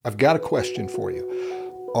I've got a question for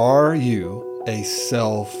you. Are you a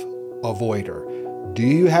self-avoider? Do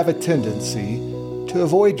you have a tendency to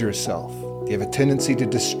avoid yourself? Do you have a tendency to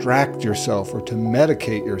distract yourself or to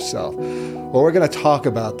medicate yourself? Well, we're going to talk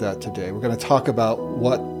about that today. We're going to talk about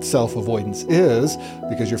what self-avoidance is,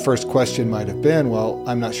 because your first question might have been, well,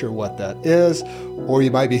 I'm not sure what that is. Or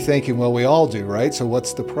you might be thinking, well, we all do, right? So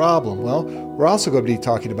what's the problem? Well, we're also going to be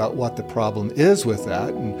talking about what the problem is with that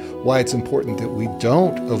and why it's important that we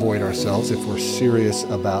don't avoid ourselves if we're serious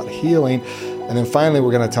about healing. And then finally,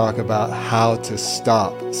 we're going to talk about how to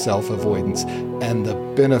stop self-avoidance and the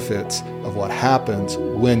benefits of what happens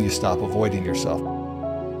when you stop avoiding yourself.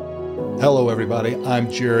 Hello, everybody.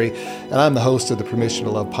 I'm Jerry, and I'm the host of the Permission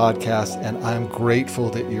to Love podcast, and I'm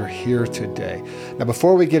grateful that you're here today. Now,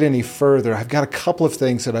 before we get any further, I've got a couple of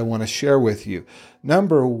things that I want to share with you.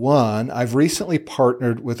 Number one, I've recently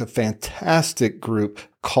partnered with a fantastic group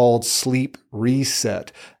called Sleep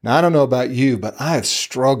Reset. Now, I don't know about you, but I have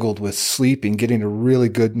struggled with sleeping, getting a really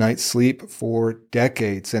good night's sleep for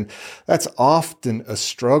decades. And that's often a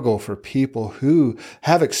struggle for people who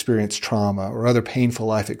have experienced trauma or other painful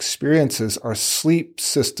life experiences. Our sleep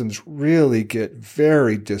systems really get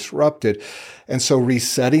very disrupted. And so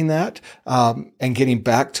resetting that and getting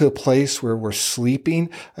back to a place where we're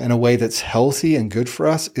sleeping in a way that's healthy and good for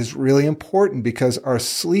us is really important, because our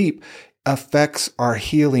sleep affects our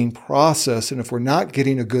healing process. And if we're not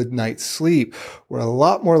getting a good night's sleep, we're a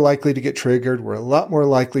lot more likely to get triggered. We're a lot more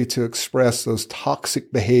likely to express those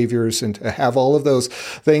toxic behaviors and to have all of those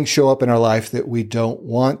things show up in our life that we don't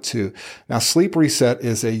want to. Now, Sleep Reset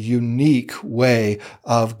is a unique way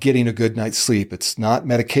of getting a good night's sleep. It's not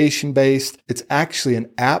medication-based. It's actually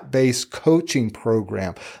an app-based coaching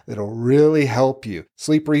program that'll really help you.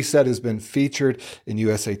 Sleep Reset has been featured in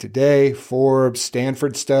USA Today, Forbes,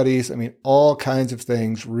 Stanford studies. All kinds of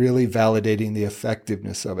things really validating the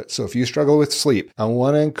effectiveness of it. So if you struggle with sleep, I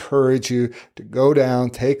want to encourage you to go down,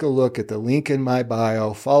 take a look at the link in my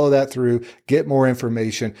bio, follow that through, get more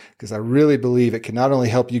information, because I really believe it can not only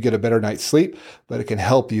help you get a better night's sleep, but it can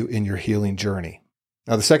help you in your healing journey.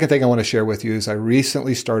 Now, the second thing I want to share with you is I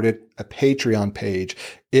recently started a Patreon page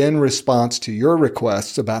in response to your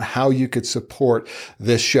requests about how you could support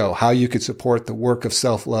this show, how you could support the work of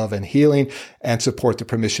self-love and healing, and support the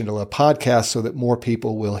Permission to Love podcast so that more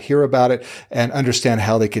people will hear about it and understand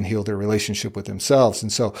how they can heal their relationship with themselves.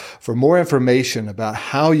 And so for more information about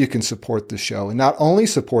how you can support the show, and not only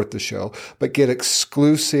support the show, but get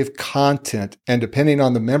exclusive content, and depending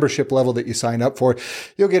on the membership level that you sign up for,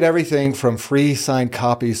 you'll get everything from free signed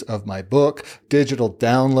copies of my book, digital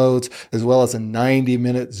downloads, as well as a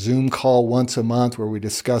 90-minute Zoom call once a month where we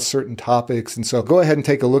discuss certain topics. And so go ahead and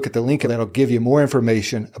take a look at the link, and that'll give you more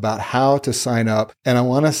information about how to sign up. And I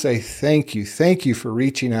want to say thank you. Thank you for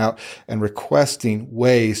reaching out and requesting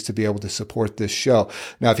ways to be able to support this show.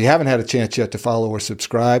 Now, if you haven't had a chance yet to follow or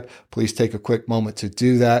subscribe, please take a quick moment to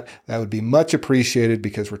do that. That would be much appreciated,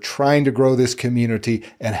 because we're trying to grow this community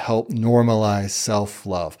and help normalize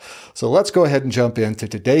self-love. So let's go ahead and jump into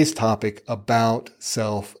today's topic about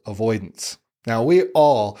self-avoidance. Now, we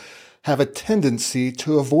all have a tendency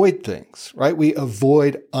to avoid things, right? We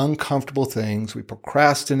avoid uncomfortable things. We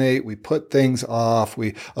procrastinate. We put things off.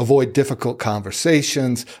 We avoid difficult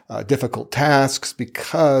conversations, difficult tasks,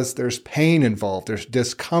 because there's pain involved. There's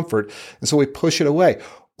discomfort. And so we push it away.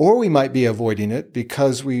 Or we might be avoiding it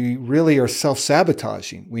because we really are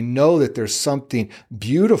self-sabotaging. We know that there's something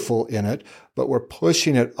beautiful in it, but we're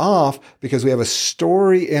pushing it off because we have a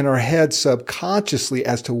story in our head subconsciously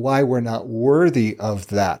as to why we're not worthy of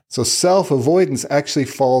that. So self-avoidance actually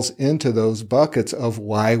falls into those buckets of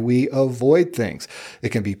why we avoid things. It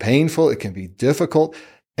can be painful. It can be difficult.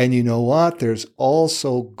 And you know what? There's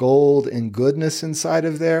also gold and goodness inside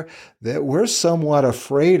of there that we're somewhat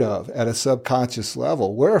afraid of at a subconscious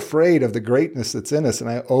level. We're afraid of the greatness that's in us. And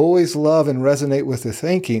I always love and resonate with the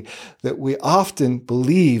thinking that we often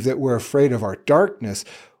believe that we're afraid of our darkness.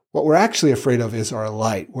 What we're actually afraid of is our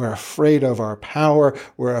light. We're afraid of our power.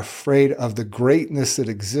 We're afraid of the greatness that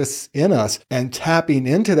exists in us. And tapping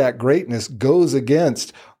into that greatness goes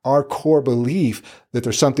against our core belief that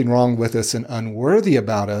there's something wrong with us and unworthy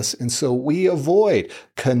about us. And so we avoid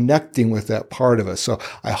connecting with that part of us. So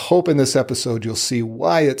I hope in this episode, you'll see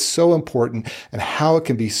why it's so important and how it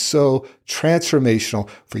can be so transformational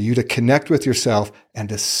for you to connect with yourself and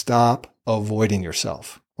to stop avoiding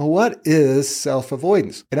yourself. Well, what is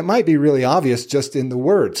self-avoidance? And it might be really obvious just in the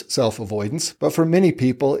words self-avoidance, but for many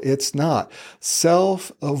people, it's not.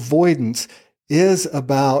 Self-avoidance is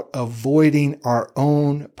about avoiding our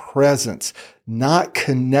own presence, not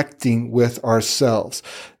connecting with ourselves,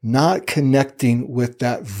 not connecting with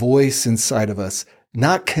that voice inside of us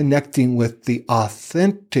not connecting with the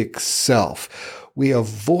authentic self. We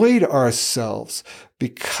avoid ourselves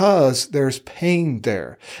because there's pain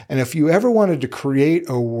there. And if you ever wanted to create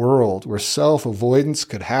a world where self-avoidance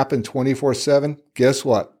could happen 24/7, guess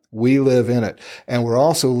what? We live in it. And we're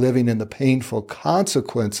also living in the painful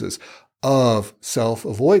consequences of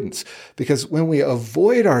self-avoidance. Because when we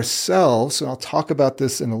avoid ourselves, and I'll talk about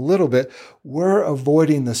this in a little bit, we're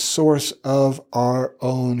avoiding the source of our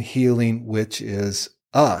own healing, which is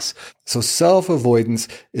us. So self-avoidance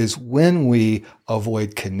is when we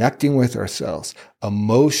avoid connecting with ourselves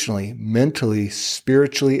emotionally, mentally,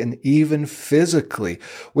 spiritually, and even physically.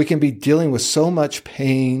 We can be dealing with so much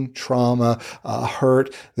pain, trauma,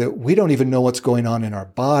 hurt that we don't even know what's going on in our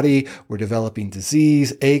body. We're developing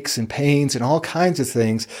disease, aches and pains, and all kinds of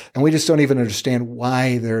things. And we just don't even understand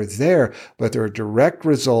why they're there, but they're a direct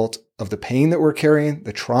result of the pain that we're carrying,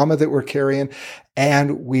 the trauma that we're carrying,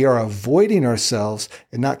 and we are avoiding ourselves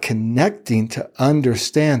and not connecting to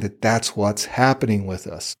understand that that's what's happening with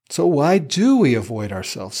us. So why do we avoid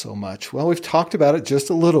ourselves so much? Well, we've talked about it just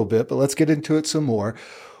a little bit, but let's get into it some more.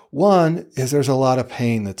 One is there's a lot of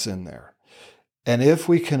pain that's in there. And if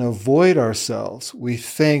we can avoid ourselves, we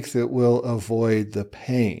think that we'll avoid the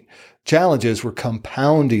pain. Challenge is we're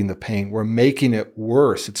compounding the pain. We're making it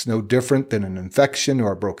worse. It's no different than an infection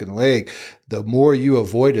or a broken leg. The more you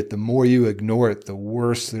avoid it, the more you ignore it, the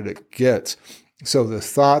worse that it gets. So the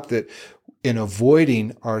thought that in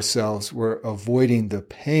avoiding ourselves, we're avoiding the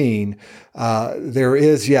pain, there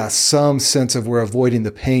is, some sense of we're avoiding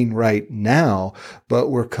the pain right now, but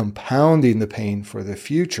we're compounding the pain for the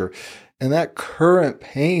future. And that current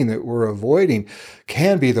pain that we're avoiding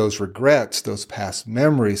can be those regrets, those past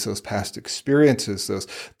memories, those past experiences, those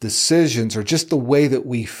decisions, or just the way that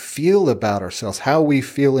we feel about ourselves, how we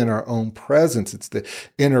feel in our own presence. It's the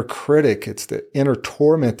inner critic. It's the inner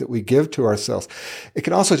torment that we give to ourselves. It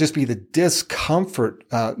can also just be the discomfort,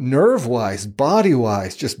 nerve-wise,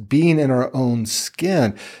 body-wise, just being in our own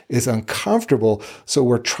skin is uncomfortable. So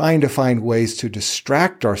we're trying to find ways to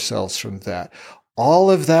distract ourselves from that.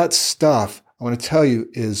 All of that stuff, I want to tell you,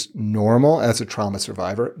 is normal as a trauma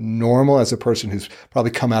survivor, normal as a person who's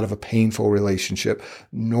probably come out of a painful relationship,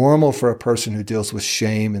 normal for a person who deals with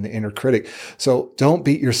shame and the inner critic. So don't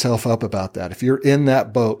beat yourself up about that. If you're in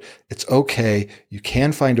that boat, it's okay. You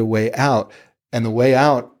can find a way out, and the way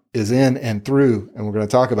out is in and through, and we're going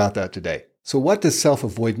to talk about that today. So what does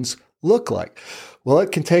self-avoidance look like? Well,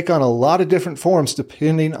 it can take on a lot of different forms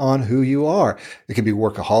depending on who you are. It can be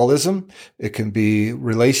workaholism. It can be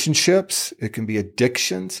relationships. It can be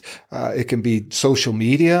addictions. It can be social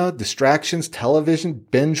media, distractions, television,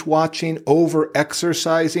 binge watching,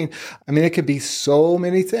 over-exercising. I mean, it can be so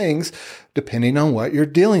many things depending on what you're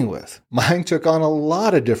dealing with. Mine took on a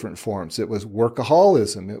lot of different forms. It was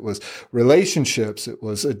workaholism. It was relationships. It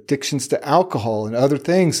was addictions to alcohol and other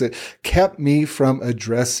things that kept me from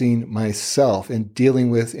addressing myself and dealing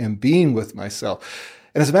with and being with myself.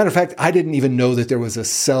 And as a matter of fact, I didn't even know that there was a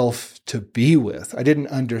self to be with. I didn't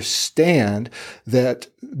understand that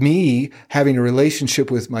me having a relationship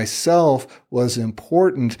with myself was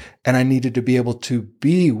important and I needed to be able to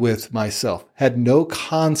be with myself. Had no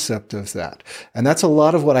concept of that. And that's a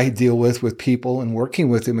lot of what I deal with people and working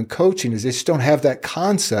with them and coaching is they just don't have that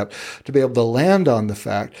concept to be able to land on the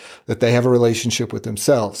fact that they have a relationship with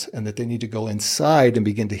themselves and that they need to go inside and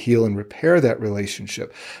begin to heal and repair that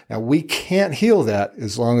relationship. Now, we can't heal that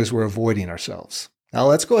as long as we're avoiding ourselves. Now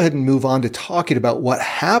let's go ahead and move on to talking about what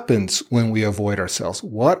happens when we avoid ourselves.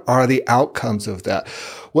 What are the outcomes of that?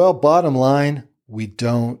 Well, bottom line, we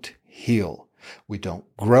don't heal. We don't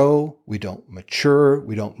grow. We don't mature.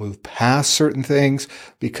 We don't move past certain things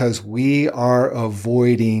because we are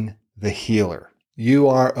avoiding the healer. You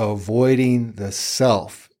are avoiding the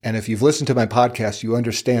self. And if you've listened to my podcast, you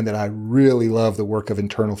understand that I really love the work of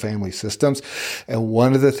internal family systems. And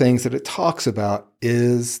one of the things that it talks about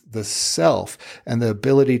is the self and the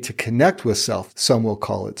ability to connect with self. Some will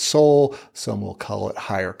call it soul. Some will call it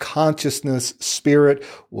higher consciousness, spirit,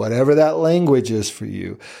 whatever that language is for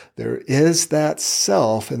you. There is that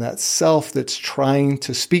self and that self that's trying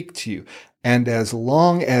to speak to you. And as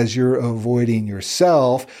long as you're avoiding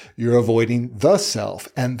yourself, you're avoiding the self.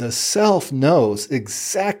 And the self knows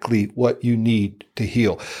exactly what you need to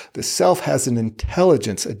heal. The self has an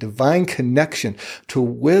intelligence, a divine connection to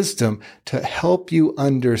wisdom to help you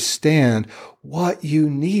understand what you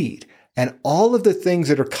need. And all of the things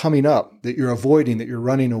that are coming up that you're avoiding, that you're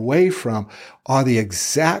running away from, are the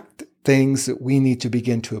exact things that we need to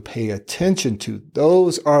begin to pay attention to.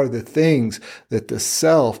 Those are the things that the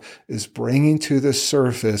self is bringing to the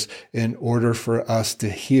surface in order for us to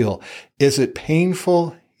heal. Is it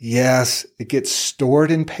painful? Yes, it gets stored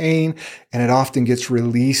in pain and it often gets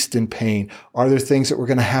released in pain. Are there things that we're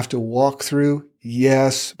going to have to walk through?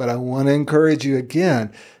 Yes, but I want to encourage you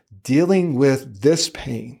again, dealing with this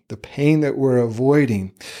pain, the pain that we're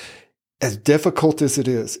avoiding, as difficult as it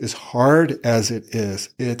is, as hard as it is,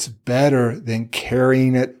 it's better than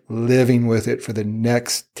carrying it, living with it for the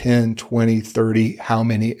next 10, 20, 30, how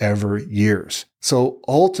many ever years. So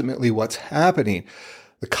ultimately what's happening,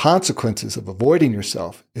 the consequences of avoiding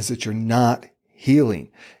yourself is that you're not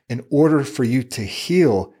healing. In order for you to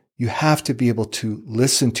heal, you have to be able to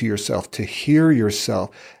listen to yourself, to hear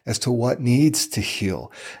yourself as to what needs to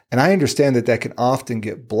heal. And I understand that that can often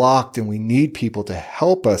get blocked, and we need people to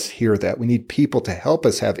help us hear that. We need people to help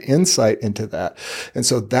us have insight into that. And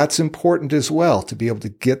so that's important as well, to be able to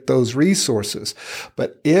get those resources.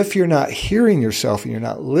 But if you're not hearing yourself and you're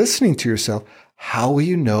not listening to yourself, how will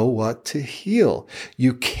you know what to heal?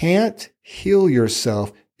 You can't heal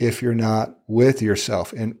yourself if you're not with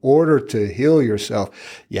yourself. In order to heal yourself,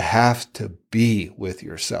 you have to be with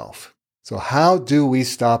yourself. So how do we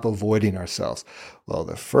stop avoiding ourselves? Well,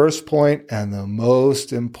 the first point and the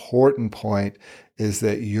most important point is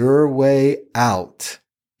that your way out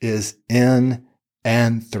is in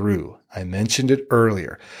and through. I mentioned it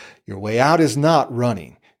earlier. Your way out is not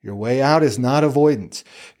running. Your way out is not avoidance.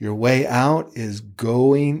 Your way out is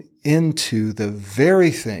going into the very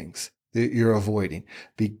things that you're avoiding,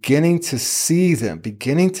 beginning to see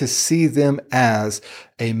them as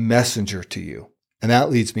a messenger to you. And that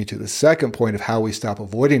leads me to the second point of how we stop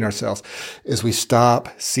avoiding ourselves, is we stop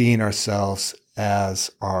seeing ourselves as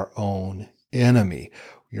our own enemy.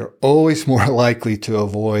 You're always more likely to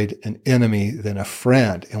avoid an enemy than a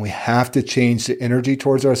friend. And we have to change the energy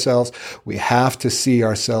towards ourselves. We have to see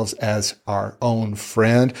ourselves as our own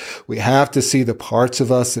friend. We have to see the parts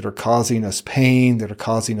of us that are causing us pain, that are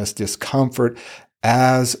causing us discomfort,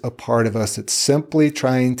 as a part of us that's simply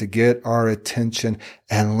trying to get our attention,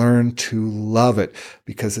 and learn to love it.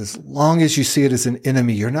 Because as long as you see it as an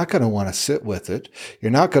enemy, you're not going to want to sit with it.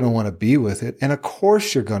 You're not going to want to be with it. And of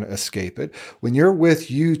course, you're going to escape it. When you're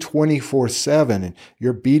with you 24/7 and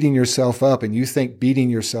you're beating yourself up, and you think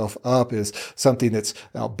beating yourself up is something that's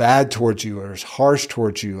bad towards you or is harsh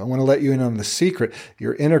towards you, I want to let you in on the secret.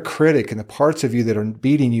 Your inner critic and the parts of you that are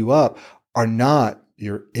beating you up are not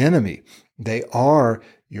your enemy. They are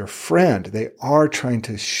your friend. They are trying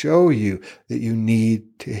to show you that you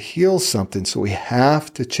need to heal something. So we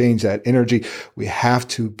have to change that energy. We have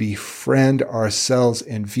to befriend ourselves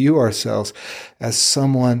and view ourselves as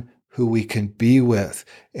someone who we can be with.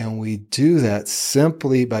 And we do that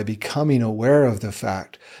simply by becoming aware of the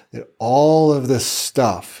fact that all of the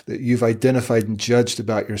stuff that you've identified and judged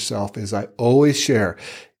about yourself, as I always share,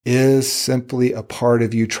 is simply a part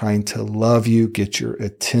of you trying to love you, get your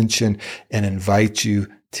attention, and invite you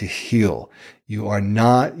to heal. You are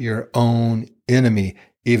not your own enemy,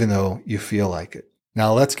 even though you feel like it.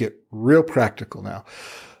 Now let's get real practical now.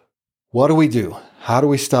 What do we do? How do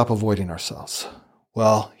we stop avoiding ourselves?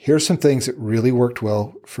 Well, here's some things that really worked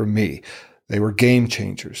well for me. They were game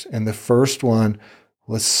changers. And the first one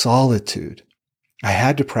was solitude. I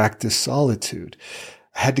had to practice solitude.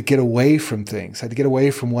 I had to get away from things. I had to get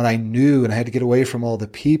away from what I knew, and I had to get away from all the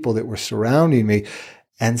people that were surrounding me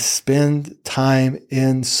and spend time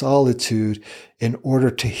in solitude in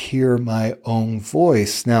order to hear my own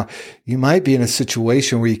voice. Now, you might be in a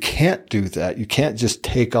situation where you can't do that. You can't just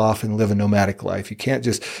take off and live a nomadic life. You can't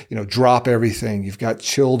just, drop everything. You've got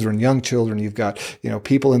children, young children. You've got,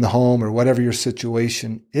 people in the home, or whatever your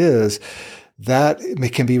situation is. That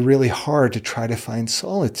can be really hard to try to find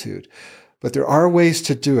solitude. But there are ways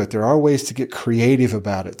to do it. There are ways to get creative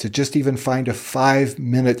about it, to just even find a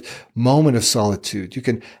 5-minute moment of solitude. You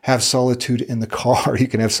can have solitude in the car. You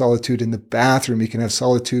can have solitude in the bathroom. You can have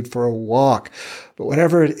solitude for a walk. But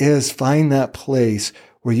whatever it is, find that place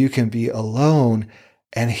where you can be alone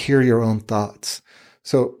and hear your own thoughts.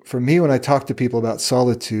 So for me, when I talk to people about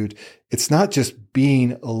solitude, it's not just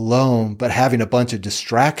being alone, but having a bunch of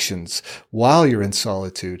distractions while you're in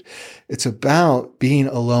solitude. It's about being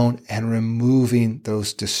alone and removing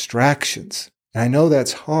those distractions. And I know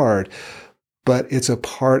that's hard, but it's a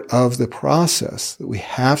part of the process that we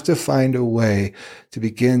have to find a way to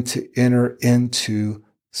begin to enter into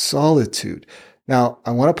solitude. Now,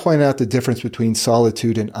 I want to point out the difference between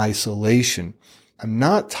solitude and isolation. I'm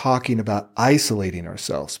not talking about isolating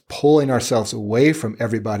ourselves, pulling ourselves away from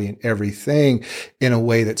everybody and everything in a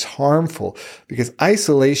way that's harmful, because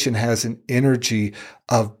isolation has an energy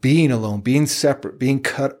of being alone, being separate, being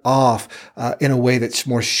cut off in a way that's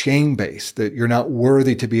more shame-based, that you're not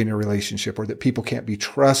worthy to be in a relationship or that people can't be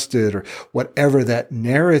trusted or whatever that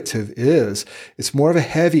narrative is. It's more of a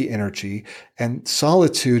heavy energy, and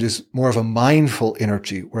solitude is more of a mindful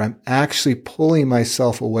energy where I'm actually pulling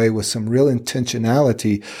myself away with some real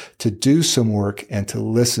intentionality to do some work and to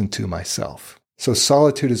listen to myself. So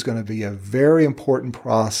solitude is going to be a very important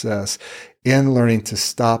process in learning to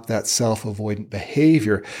stop that self-avoidant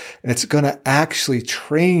behavior. And it's going to actually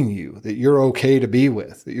train you that you're okay to be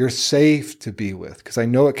with, that you're safe to be with. Because I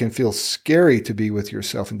know it can feel scary to be with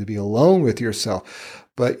yourself and to be alone with yourself,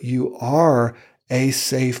 but you are a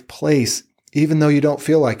safe place, even though you don't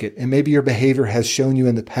feel like it. And maybe your behavior has shown you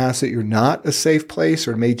in the past that you're not a safe place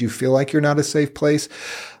or made you feel like you're not a safe place.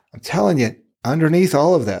 I'm telling you, underneath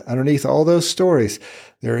all of that, underneath all those stories,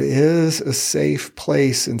 there is a safe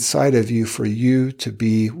place inside of you for you to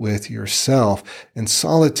be with yourself. And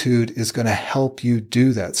solitude is going to help you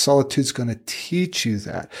do that. Solitude is going to teach you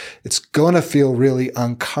that. It's going to feel really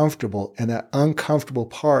uncomfortable. And that uncomfortable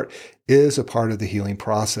part is a part of the healing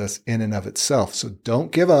process in and of itself. So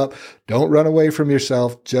don't give up. Don't run away from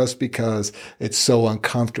yourself just because it's so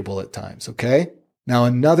uncomfortable at times. Okay? Now,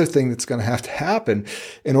 another thing that's going to have to happen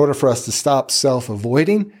in order for us to stop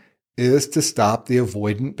self-avoiding is to stop the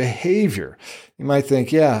avoidant behavior. You might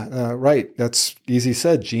think, right, that's easy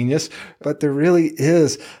said, genius. But there really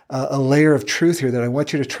is a layer of truth here that I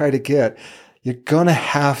want you to try to get. You're going to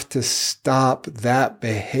have to stop that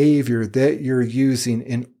behavior that you're using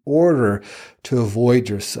in order to avoid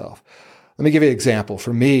yourself. Let me give you an example.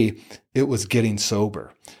 For me, it was getting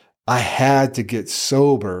sober. I had to get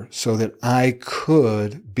sober so that I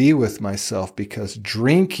could be with myself because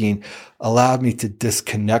drinking allowed me to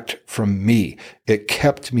disconnect from me. It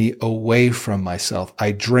kept me away from myself.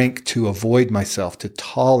 I drank to avoid myself, to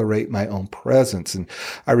tolerate my own presence. And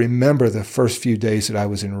I remember the first few days that I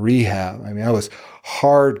was in rehab. I mean, I was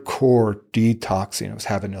hardcore detoxing. I was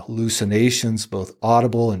having hallucinations, both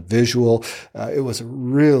audible and visual. It was a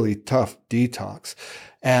really tough detox.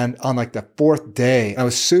 And on like the fourth day, I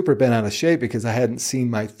was super bent out of shape because I hadn't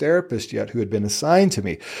seen my therapist yet who had been assigned to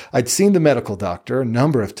me. I'd seen the medical doctor a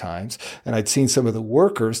number of times, and I'd seen some of the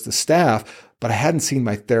workers, the staff, but I hadn't seen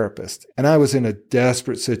my therapist. And I was in a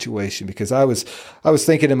desperate situation because I was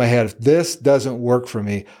thinking in my head, if this doesn't work for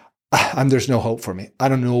me, there's no hope for me. I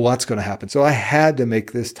don't know what's going to happen. So I had to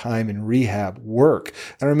make this time in rehab work.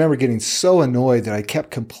 And I remember getting so annoyed that I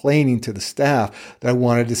kept complaining to the staff that I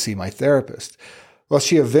wanted to see my therapist. Well,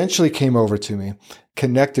 she eventually came over to me,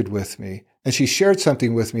 connected with me, and she shared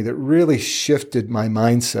something with me that really shifted my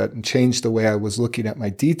mindset and changed the way I was looking at my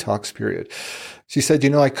detox period. She said,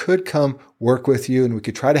 I could come work with you and we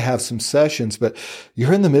could try to have some sessions, but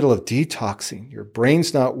you're in the middle of detoxing. Your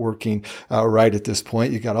brain's not working right at this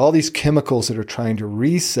point. You got all these chemicals that are trying to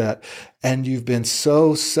reset, and you've been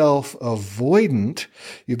so self-avoidant.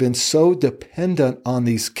 You've been so dependent on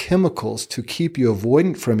these chemicals to keep you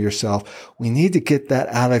avoidant from yourself. We need to get that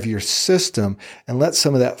out of your system and let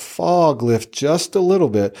some of that fog lift just a little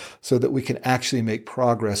bit so that we can actually make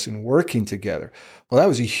progress in working together. Well, that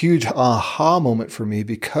was a huge aha moment for me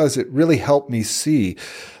because it really helped me see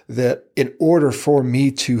that in order for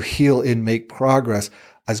me to heal and make progress,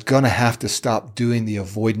 I was going to have to stop doing the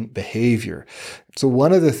avoidant behavior. So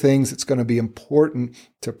one of the things that's going to be important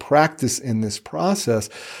to practice in this process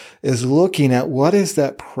is looking at what is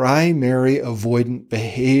that primary avoidant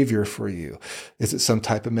behavior for you. Is it some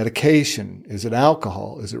type of medication? Is it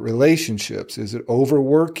alcohol? Is it relationships? Is it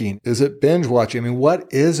overworking? Is it binge watching? I mean,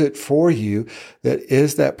 what is it for you that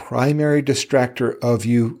is that primary distractor of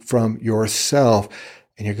you from yourself?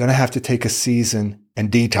 And you're going to have to take a season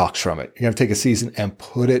and detox from it. You're going to take a season and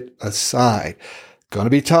put it aside. Going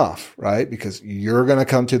to be tough, right? Because you're going to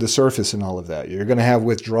come to the surface in all of that. You're going to have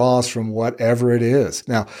withdrawals from whatever it is.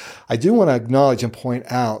 Now, I do want to acknowledge and point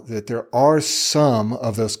out that there are some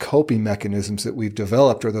of those coping mechanisms that we've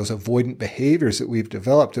developed or those avoidant behaviors that we've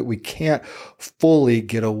developed that we can't fully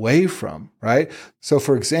get away from, right? So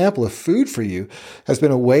for example, if food for you has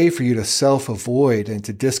been a way for you to self-avoid and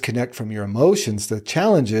to disconnect from your emotions, the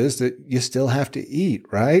challenge is that you still have to eat,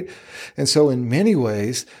 right? And so in many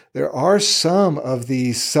ways, there are some of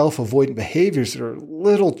these self-avoidant behaviors that are a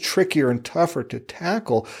little trickier and tougher to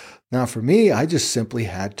tackle. Now, for me, I just simply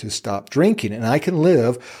had to stop drinking, and I can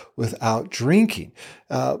live without drinking.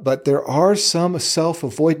 But there are some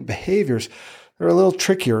self-avoidant behaviors they're a little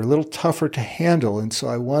trickier, a little tougher to handle. And so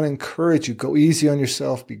I want to encourage you, go easy on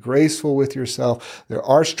yourself, be graceful with yourself. There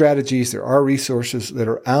are strategies, there are resources that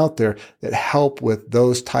are out there that help with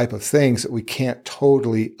those type of things that we can't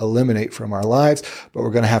totally eliminate from our lives, but we're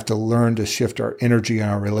going to have to learn to shift our energy and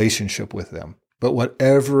our relationship with them. But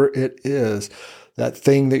whatever it is, that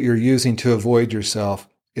thing that you're using to avoid yourself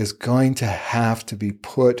is going to have to be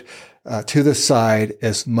put to the side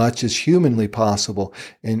as much as humanly possible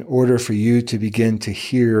in order for you to begin to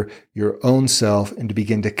hear your own self and to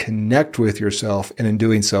begin to connect with yourself, and in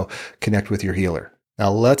doing so, connect with your healer. Now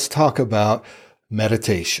let's talk about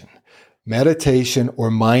meditation. Meditation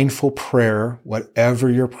or mindful prayer, whatever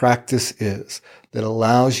your practice is, that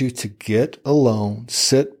allows you to get alone,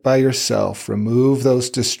 sit by yourself, remove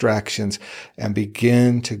those distractions, and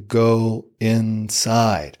begin to go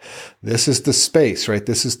inside. This is the space, right?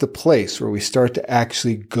 This is the place where we start to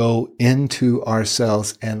actually go into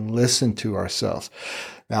ourselves and listen to ourselves.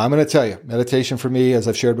 Now, I'm going to tell you, meditation for me, as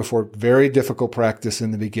I've shared before, very difficult practice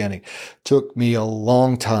in the beginning. Took me a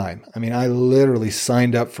long time. I mean, I literally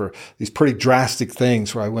signed up for these pretty drastic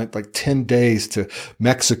things where I went like 10 days to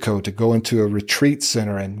Mexico to go into a retreat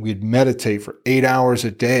center, and we'd meditate for 8 hours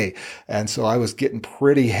a day. And so I was getting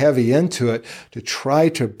pretty heavy into it to try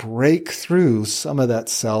to break through some of that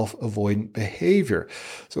self-avoidant behavior.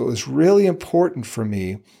 So it was really important for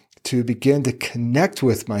me to begin to connect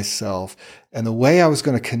with myself. And the way I was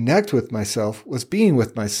going to connect with myself was being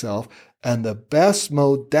with myself. And the best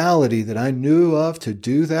modality that I knew of to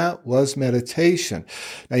do that was meditation.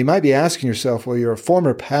 Now, you might be asking yourself, well, you're a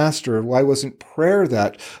former pastor. Why wasn't prayer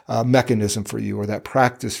that mechanism for you or that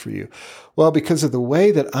practice for you? Well, because of the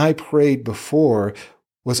way that I prayed before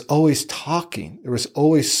was always talking. There was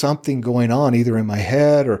always something going on, either in my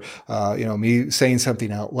head or, me saying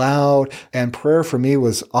something out loud. And prayer for me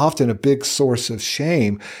was often a big source of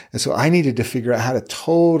shame. And so I needed to figure out how to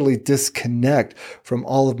totally disconnect from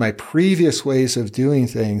all of my previous ways of doing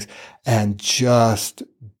things and just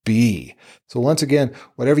be. So once again,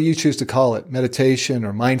 whatever you choose to call it, meditation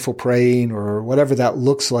or mindful praying or whatever that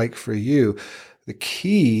looks like for you, the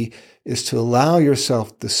key is to allow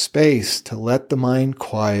yourself the space to let the mind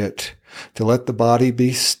quiet, to let the body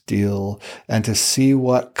be still, and to see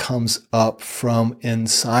what comes up from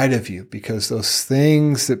inside of you. Because those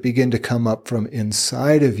things that begin to come up from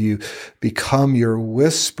inside of you become your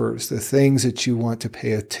whispers, the things that you want to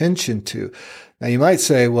pay attention to. Now you might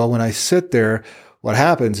say, well, when I sit there, what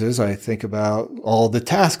happens is I think about all the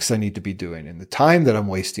tasks I need to be doing and the time that I'm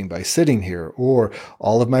wasting by sitting here, or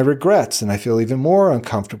all of my regrets, and I feel even more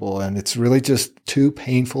uncomfortable, and it's really just too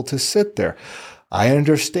painful to sit there. I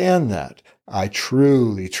understand that. I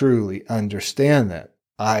truly, truly understand that.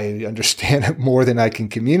 I understand it more than I can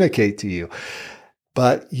communicate to you.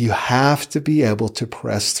 But you have to be able to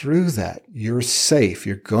press through that. You're safe.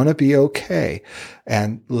 You're going to be okay.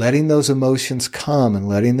 And letting those emotions come and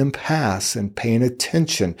letting them pass and paying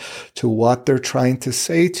attention to what they're trying to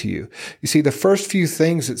say to you. You see, the first few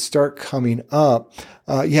things that start coming up,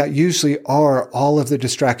 usually are all of the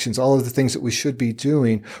distractions, all of the things that we should be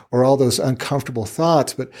doing, or all those uncomfortable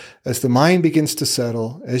thoughts. But as the mind begins to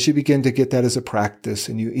settle, as you begin to get that as a practice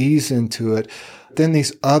and you ease into it, then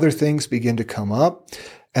these other things begin to come up,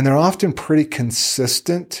 and they're often pretty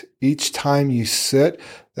consistent. Each time you sit,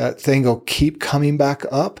 that thing will keep coming back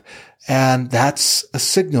up, and that's a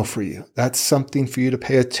signal for you. That's something for you to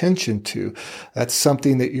pay attention to. That's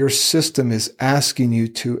something that your system is asking you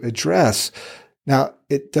to address. Now,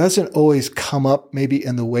 it doesn't always come up maybe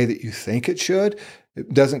in the way that you think it should.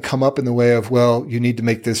 It doesn't come up in the way of, well, you need to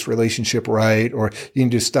make this relationship right, or you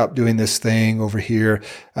need to stop doing this thing over here.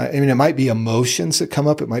 It might be emotions that come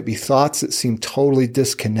up. It might be thoughts that seem totally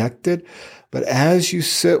disconnected. But as you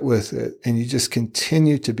sit with it and you just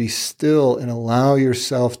continue to be still and allow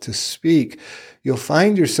yourself to speak, you'll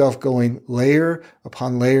find yourself going layer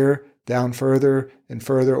upon layer, down further and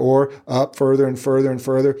further, or up further and further and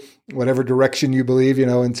further, whatever direction you believe,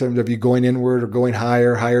 in terms of you going inward or going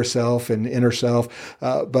higher self and inner self.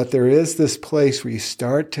 But there is this place where you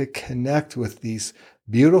start to connect with these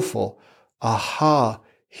beautiful aha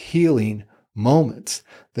healing moments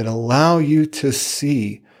that allow you to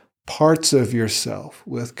see parts of yourself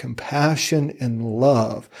with compassion and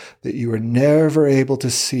love that you were never able to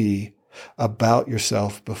see about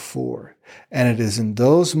yourself before. And it is in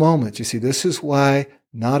those moments, you see, this is why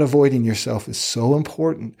not avoiding yourself is so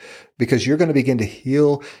important, because you're going to begin to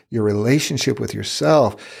heal your relationship with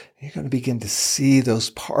yourself. You're going to begin to see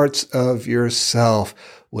those parts of yourself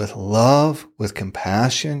with love, with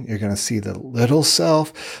compassion. You're going to see the little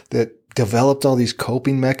self that developed all these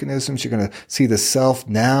coping mechanisms. You're going to see the self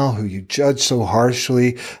now who you judge so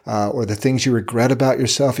harshly, or the things you regret about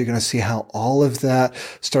yourself. You're going to see how all of that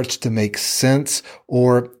starts to make sense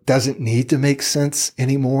or doesn't need to make sense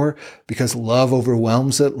anymore because love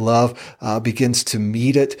overwhelms it. Love begins to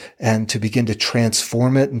meet it and to begin to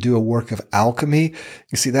transform it and do a work of alchemy.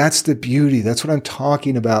 You see, that's the beauty. That's what I'm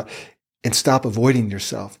talking about. And stop avoiding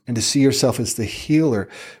yourself and to see yourself as the healer.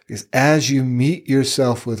 Because as you meet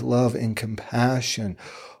yourself with love and compassion,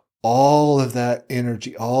 all of that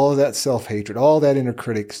energy, all of that self-hatred, all that inner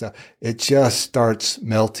critic stuff, it just starts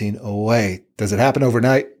melting away. Does it happen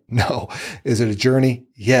overnight? No. Is it a journey?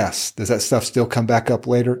 Yes. Does that stuff still come back up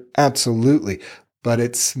later? Absolutely. But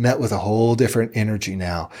it's met with a whole different energy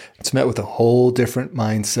now. It's met with a whole different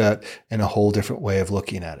mindset and a whole different way of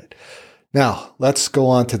looking at it. Now, let's go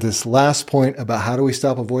on to this last point about how do we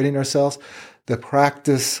stop avoiding ourselves? The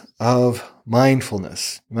practice of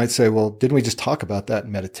mindfulness. You might say, well, didn't we just talk about that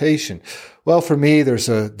in meditation? Well, for me, there's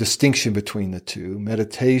a distinction between the two.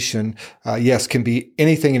 Meditation, yes, can be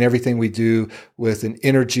anything and everything we do with an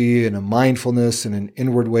energy and a mindfulness and an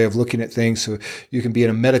inward way of looking at things. So you can be in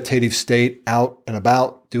a meditative state out and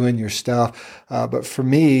about doing your stuff. But for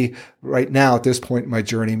me, right now, at this point in my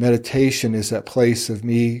journey, meditation is that place of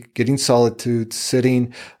me getting solitude,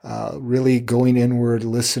 sitting, really going inward,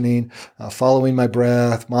 listening, following my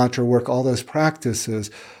breath, mantra work, all those practices.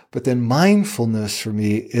 But then mindfulness for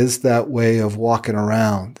me is that way of walking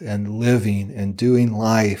around and living and doing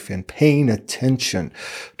life and paying attention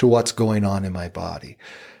to what's going on in my body.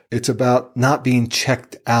 It's about not being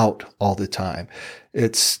checked out all the time.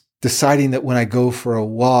 It's deciding that when I go for a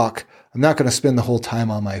walk, I'm not going to spend the whole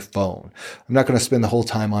time on my phone. I'm not going to spend the whole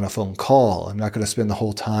time on a phone call. I'm not going to spend the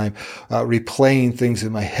whole time replaying things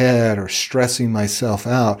in my head or stressing myself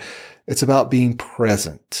out. It's about being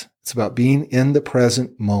present. It's about being in the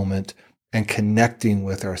present moment and connecting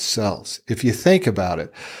with ourselves. If you think about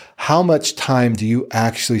it, how much time do you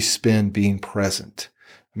actually spend being present?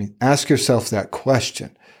 I mean, ask yourself that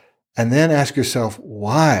question and then ask yourself,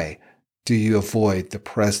 why do you avoid the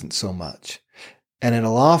present so much? And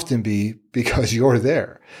it'll often be because you're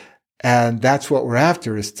there. And that's what we're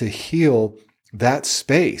after, is to heal that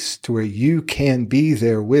space to where you can be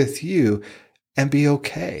there with you and be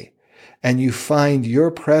okay. And you find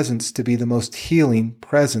your presence to be the most healing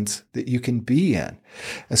presence that you can be in.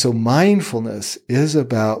 And so mindfulness is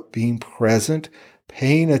about being present,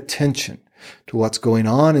 paying attention to what's going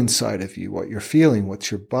on inside of you, what you're feeling,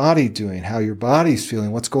 what's your body doing, how your body's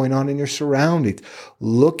feeling, what's going on in your surroundings,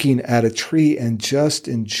 looking at a tree and just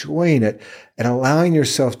enjoying it and allowing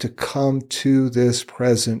yourself to come to this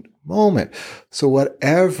present moment. So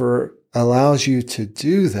whatever allows you to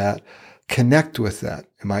do that, connect with that.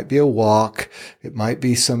 It might be a walk. It might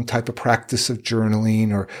be some type of practice of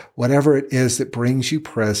journaling or whatever it is that brings you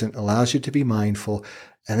present, allows you to be mindful.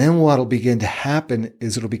 And then what'll begin to happen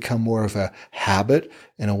is it'll become more of a habit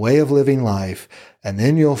and a way of living life. And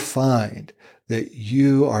then you'll find that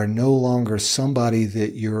you are no longer somebody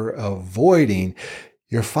that you're avoiding.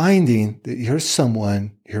 You're finding that you're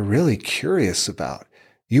someone you're really curious about.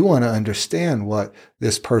 You want to understand what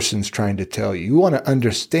this person's trying to tell you. You want to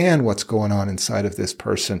understand what's going on inside of this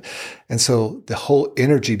person. And so the whole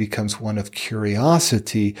energy becomes one of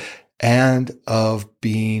curiosity and of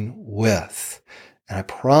being with. And I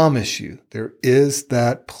promise you, there is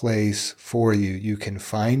that place for you. You can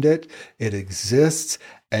find it. It exists.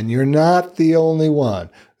 And you're not the only one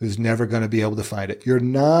who's never going to be able to find it. You're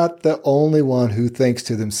not the only one who thinks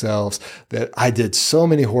to themselves that I did so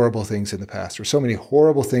many horrible things in the past, or so many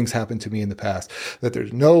horrible things happened to me in the past, that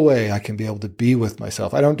there's no way I can be able to be with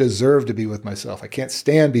myself. I don't deserve to be with myself. I can't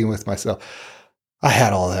stand being with myself. I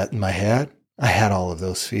had all that in my head. I had all of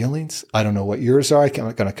those feelings. I don't know what yours are. I'm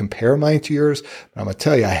not going to compare mine to yours, but I'm going to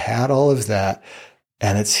tell you, I had all of that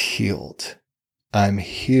and it's healed. I'm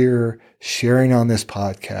here sharing on this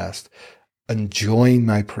podcast, enjoying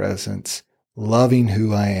my presence, loving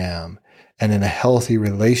who I am, and in a healthy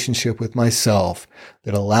relationship with myself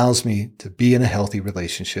that allows me to be in a healthy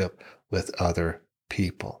relationship with other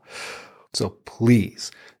people. So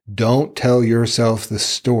please don't tell yourself the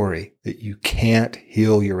story that you can't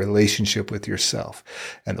heal your relationship with yourself.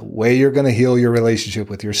 And the way you're going to heal your relationship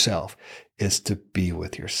with yourself is to be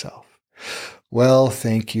with yourself. Well,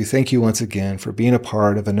 thank you. Thank you once again for being a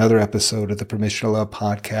part of another episode of the Permission to Love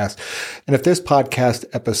podcast. And if this podcast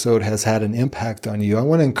episode has had an impact on you, I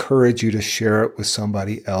want to encourage you to share it with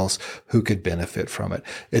somebody else who could benefit from it.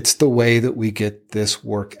 It's the way that we get this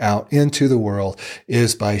work out into the world,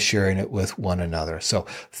 is by sharing it with one another. So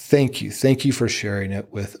thank you. Thank you for sharing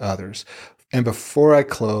it with others. And before I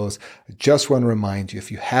close, I just want to remind you,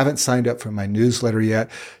 if you haven't signed up for my newsletter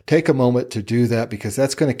yet, take a moment to do that, because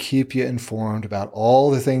that's going to keep you informed about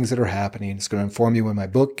all the things that are happening. It's going to inform you when my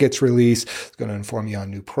book gets released. It's going to inform you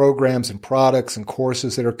on new programs and products and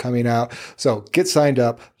courses that are coming out. So get signed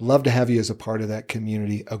up. Love to have you as a part of that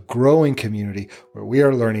community, a growing community where we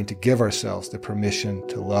are learning to give ourselves the permission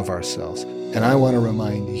to love ourselves. And I want to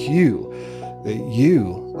remind you that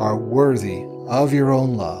you are worthy of your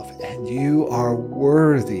own love, and you are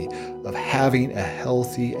worthy of having a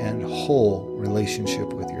healthy and whole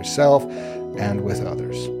relationship with yourself and with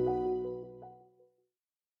others.